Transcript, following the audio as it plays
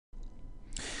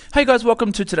Hey guys,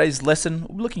 welcome to today's lesson.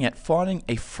 We're looking at finding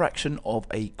a fraction of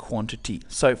a quantity.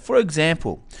 So for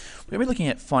example, we're going to be looking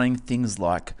at finding things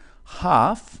like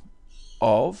half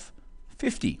of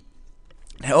 50.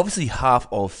 Now obviously half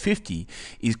of 50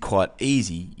 is quite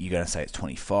easy. You're going to say it's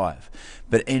 25.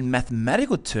 But in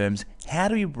mathematical terms, how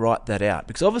do we write that out?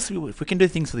 Because obviously if we can do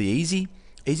things for the easy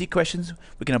questions,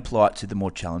 we can apply it to the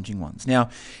more challenging ones.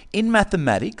 Now in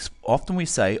mathematics, often we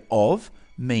say of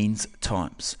means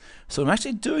times. So I'm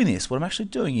actually doing this. What I'm actually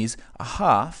doing is a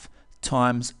half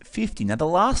times 50. Now the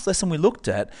last lesson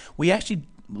we actually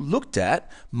looked at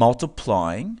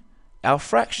multiplying our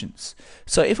fractions.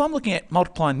 So if I'm looking at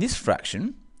multiplying this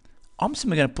fraction, I'm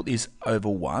simply going to put this over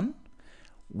 1.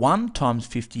 1 times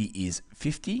 50 is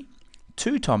 50.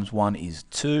 2 times 1 is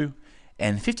 2.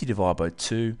 And 50 divided by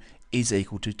 2 is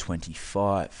equal to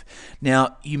 25.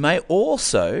 Now, you may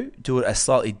also do it a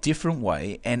slightly different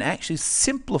way and actually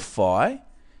simplify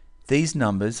these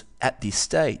numbers at this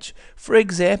stage. For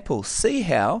example, see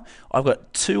how I've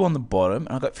got 2 on the bottom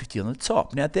and I've got 50 on the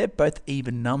top. Now, they're both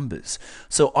even numbers.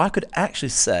 So I could actually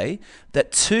say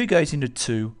that 2 goes into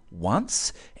 2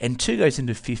 once and 2 goes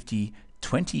into 50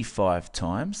 25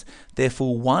 times.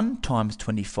 Therefore, 1 times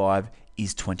 25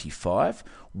 is 25.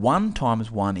 1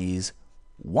 times 1 is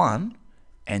 1,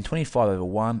 and 25 over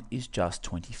 1 is just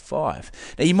 25.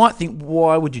 Now you might think,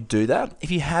 why would you do that?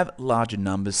 If you have larger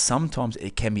numbers, sometimes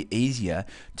it can be easier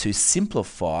to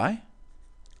simplify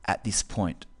at this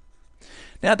point.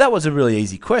 Now that was a really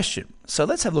easy question. So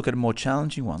let's have a look at a more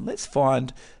challenging one. Let's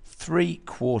find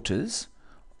 3/4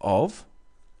 of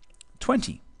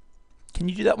 20. Can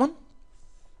you do that one?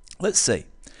 Let's see.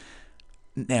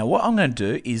 Now what I'm going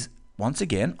to do is, once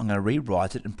again, I'm going to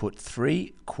rewrite it and put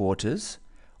 3/4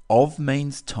 of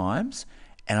means times,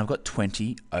 and I've got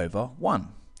 20 over 1.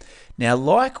 Now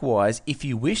likewise, if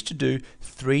you wish to do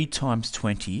 3 times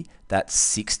 20, that's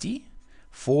 60.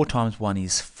 4 times 1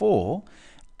 is 4.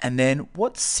 And then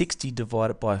what's 60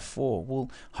 divided by 4? Well,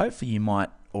 hopefully you might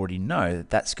already know that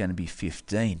that's going to be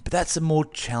 15. But that's a more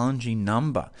challenging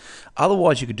number.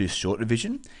 Otherwise, you could do short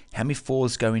division. How many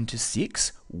 4s go into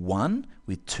 6? 1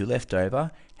 with 2 left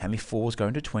over. How many 4s go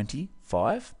into 20?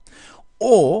 5.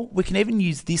 Or we can even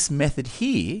use this method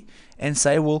here and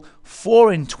say, well,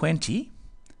 4 in 20,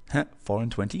 4 in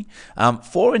 20,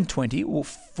 4 in 20, well,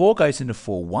 4 goes into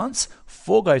 4 once,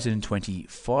 4 goes into 20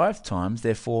 5 times,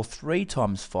 therefore 3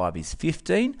 times 5 is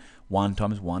 15, 1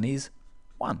 times 1 is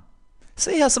 1.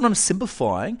 See how sometimes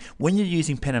simplifying when you're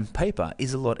using pen and paper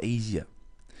is a lot easier.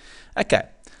 Okay,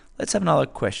 let's have another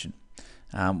question.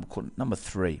 We'll call it number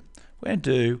 3. We're going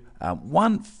to do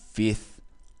 1/5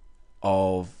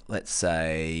 of, let's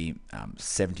say,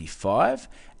 75,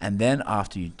 and then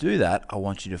after you do that, I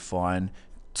want you to find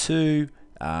 2,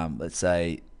 let's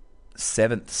say,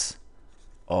 7ths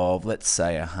of, let's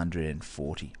say,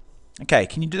 140. Okay,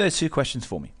 can you do those two questions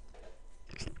for me?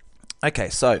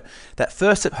 Okay, so that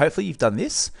first step, hopefully you've done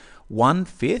this.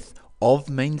 1/5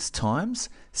 of means times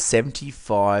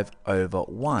 75 over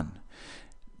 1.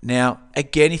 Now,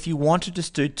 again, if you want to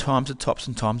just do times the tops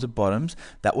and times the bottoms,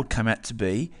 that would come out to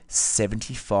be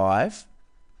 75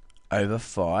 over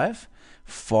 5.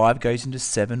 5 goes into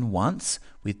 7 once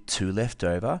with 2 left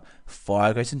over.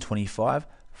 5 goes into 25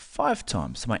 5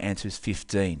 times. So my answer is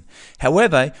 15.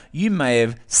 However, you may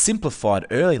have simplified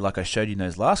early, like I showed you in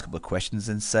those last couple of questions,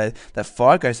 and say that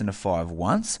 5 goes into 5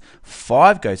 once.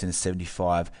 5 goes into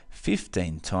 75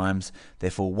 15 times.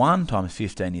 Therefore, 1 times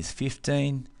 15 is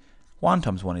 15. 1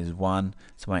 times 1 is 1,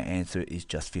 so my answer is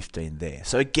just 15 there.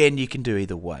 So again, you can do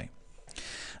either way.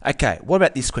 Okay, what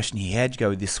about this question here? How'd you go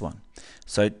with this one?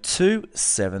 So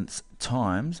 2/7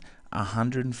 times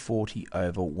 140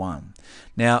 over 1.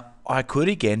 Now, I could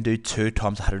again do 2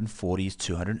 times 140 is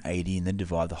 280 and then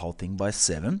divide the whole thing by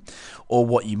 7. Or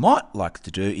what you might like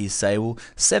to do is say, well,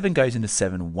 7 goes into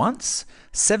 7 once.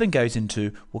 7 goes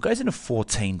into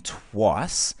 14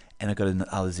 twice, and I've got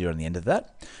another 0 on the end of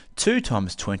that. 2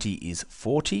 times 20 is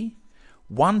 40.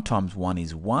 1 times 1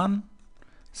 is 1.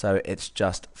 So it's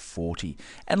just 40.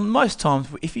 And most times,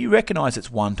 if you recognize it's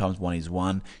 1 times 1 is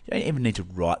 1, you don't even need to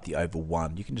write the over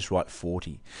 1. You can just write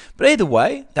 40. But either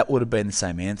way, that would have been the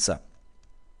same answer.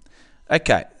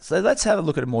 Okay, so let's have a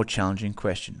look at a more challenging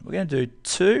question. We're going to do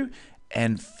 2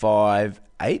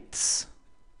 5/8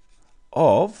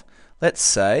 of, let's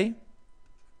say,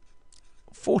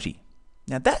 40.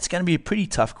 Now that's going to be a pretty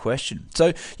tough question.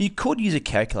 So you could use a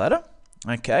calculator,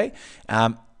 okay?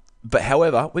 But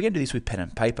however, we're going to do this with pen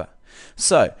and paper.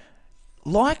 So,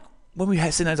 like when we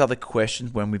have seen those other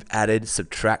questions, when we've added,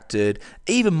 subtracted,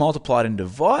 even multiplied and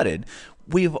divided,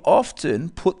 we've often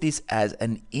put this as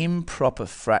an improper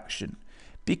fraction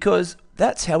because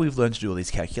That's how we've learned to do all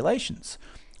these calculations.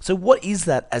 So what is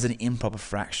that as an improper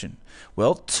fraction?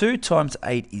 Well, 2 times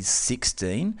 8 is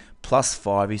 16, plus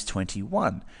 5 is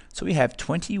 21. So we have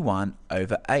 21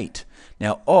 over 8.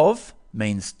 Now, of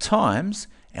means times,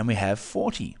 and we have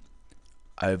 40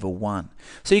 over 1.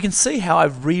 So you can see how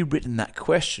I've rewritten that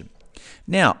question.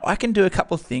 Now, I can do a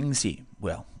couple of things here.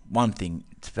 Well, one thing,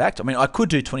 in fact, I could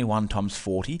do 21 times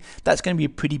 40. That's going to be a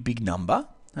pretty big number.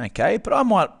 Okay, but I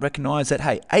might recognize that,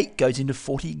 hey, 8 goes into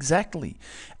 40 exactly.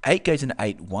 8 goes into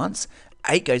 8 once,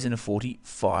 8 goes into 40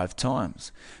 5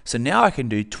 times. So now I can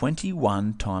do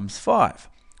 21 times 5.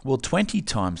 Well, 20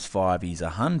 times 5 is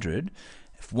 100.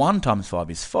 If 1 times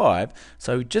 5 is 5,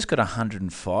 so we've just got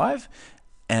 105,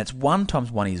 and it's 1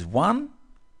 times 1 is 1. I'm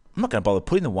not going to bother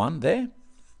putting the 1 there.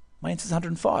 My answer is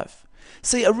 105.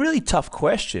 See, a really tough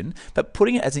question, but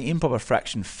putting it as an improper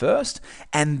fraction first,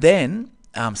 and then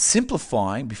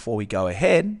simplifying before we go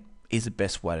ahead is the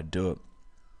best way to do it.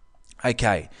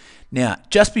 Okay, now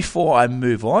just before I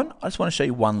move on, I just want to show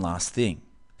you one last thing.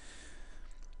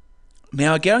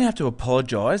 Now again, I have to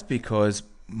apologize because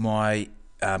my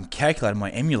calculator,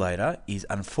 my emulator, is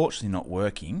unfortunately not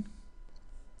working.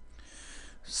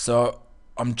 So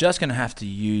I'm just going to have to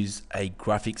use a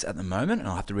graphics at the moment, and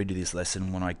I'll have to redo this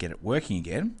lesson when I get it working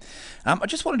again. I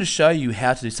just wanted to show you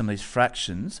how to do some of these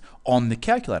fractions on the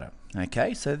calculator.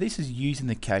 Okay, so this is using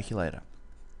the calculator.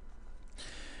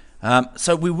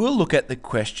 So we will look at the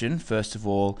question. First of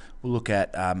all, we'll look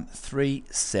at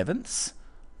 3/7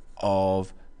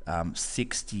 of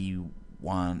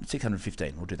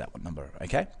 615. We'll do that one number,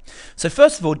 okay? So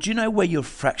first of all, do you know where your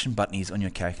fraction button is on your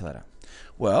calculator?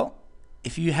 Well,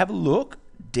 if you have a look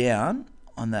down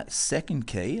on that second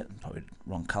key, probably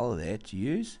wrong color there to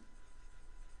use.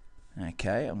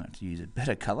 Okay, I'm going to use a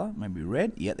better color, maybe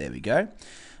red. Yeah, there we go.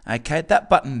 Okay, that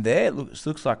button there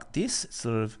looks like this. It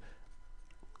sort of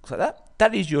looks like that.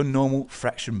 That is your normal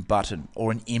fraction button,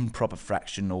 or an improper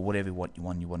fraction, or whatever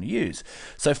one you want to use.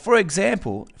 So for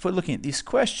example, if we're looking at this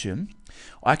question,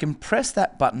 I can press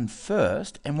that button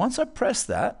first, and once I press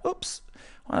that,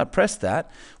 when I press that,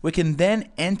 we can then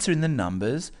enter in the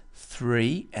numbers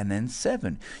 3 and then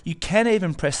 7. You can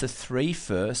even press the 3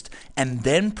 first and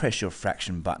then press your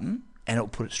fraction button, and it'll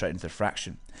put it straight into the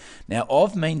fraction. Now,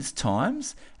 of means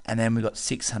times, and then we've got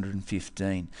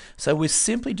 615. So we're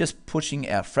simply just pushing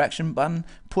our fraction button,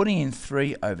 putting in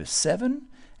 3 over 7,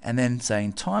 and then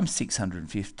saying times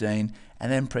 615,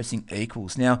 and then pressing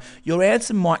equals. Now, your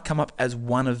answer might come up as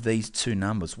one of these two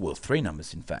numbers, well, 3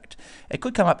 numbers in fact. It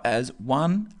could come up as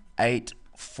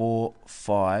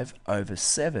 1,845 over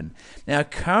 7. Now,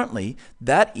 currently,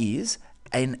 that is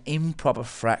an improper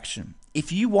fraction.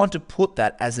 If you want to put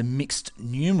that as a mixed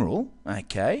numeral,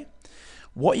 okay,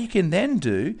 what you can then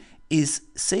do is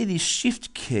see this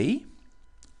shift key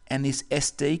and this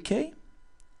SD key.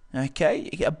 Okay,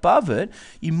 above it,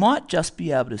 you might just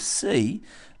be able to see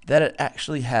that it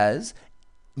actually has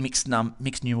mixed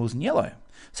numerals in yellow.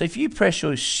 So if you press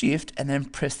your shift and then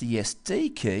press the SD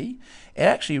key, it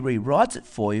actually rewrites it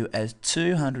for you as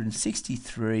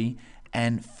 263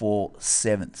 and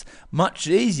 4/7. Much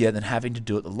easier than having to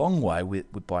do it the long way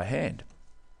with by hand.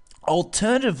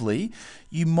 Alternatively,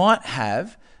 you might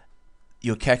have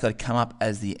your calculator come up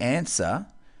as the answer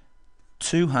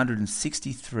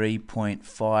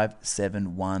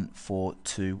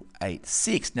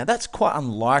 263.571426. Now that's quite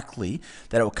unlikely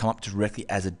that it will come up directly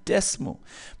as a decimal.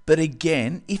 But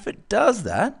again, if it does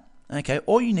that, okay,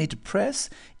 all you need to press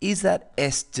is that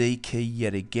SD key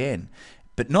yet again.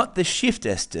 But not the shift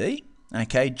SD,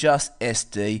 okay, just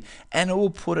SD, and it will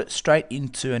put it straight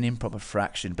into an improper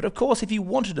fraction. But of course, if you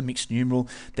wanted a mixed numeral,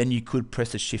 then you could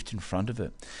press a shift in front of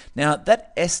it. Now,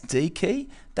 that SD key,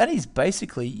 that is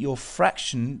basically your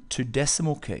fraction to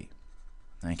decimal key,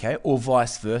 okay, or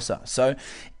vice versa. So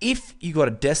if you got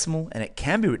a decimal and it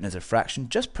can be written as a fraction,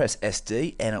 just press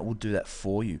SD and it will do that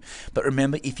for you. But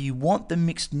remember, if you want the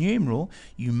mixed numeral,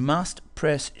 you must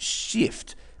press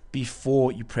shift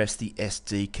before you press the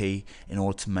SD key in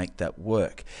order to make that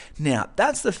work. Now,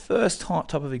 that's the first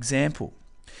type of example.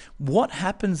 What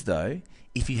happens though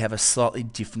if you have a slightly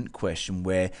different question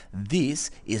where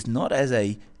this is not as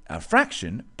a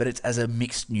fraction, but it's as a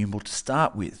mixed numeral to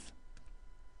start with?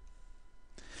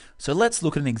 So let's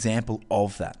look at an example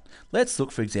of that. Let's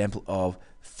look, for example, of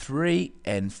 3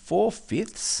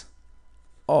 4/5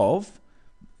 of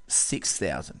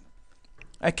 6,000.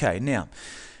 Okay, now,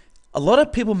 a lot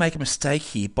of people make a mistake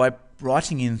here by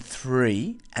writing in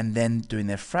 3 and then doing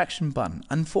their fraction button.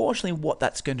 Unfortunately, what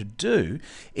that's going to do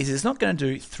is it's not going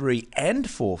to do 3 and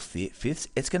 4/5,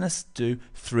 it's going to do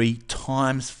 3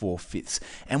 times 4/5.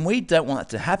 And we don't want that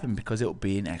to happen because it will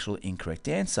be an actual incorrect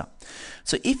answer.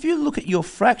 So if you look at your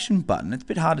fraction button, it's a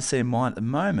bit hard to see in mine at the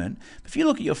moment, but if you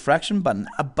look at your fraction button,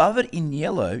 above it in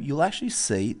yellow, you'll actually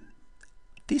see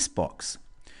this box,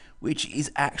 which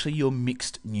is actually your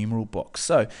mixed numeral box.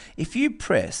 So if you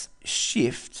press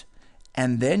Shift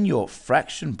and then your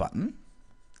fraction button,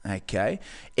 okay,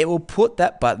 it will put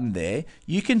that button there.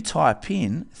 You can type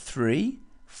in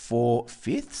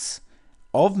 3/4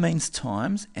 of means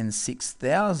times and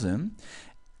 6,000,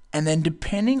 and then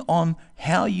depending on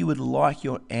how you would like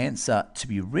your answer to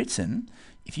be written,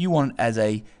 if you want it as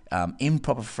a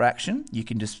improper fraction, you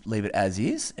can just leave it as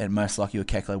is, and most likely your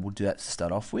calculator will do that to start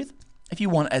off with. If you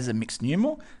want it as a mixed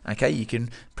numeral, okay, you can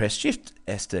press Shift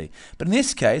SD. But in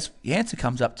this case, the answer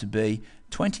comes up to be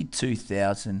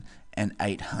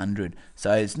 22,800. So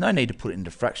there's no need to put it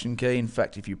into fraction key. In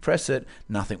fact, if you press it,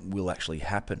 nothing will actually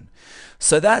happen.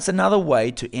 So that's another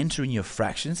way to enter in your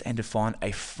fractions and to find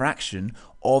a fraction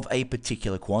of a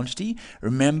particular quantity.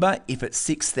 Remember, if it's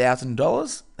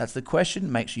 $6,000, that's the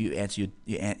question, make sure you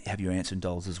have your answer in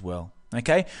dollars as well.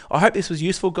 Okay, I hope this was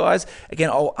useful, guys. Again,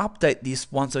 I'll update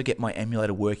this once I get my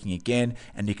emulator working again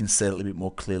and you can see it a little bit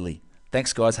more clearly.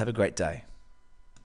 Thanks, guys. Have a great day.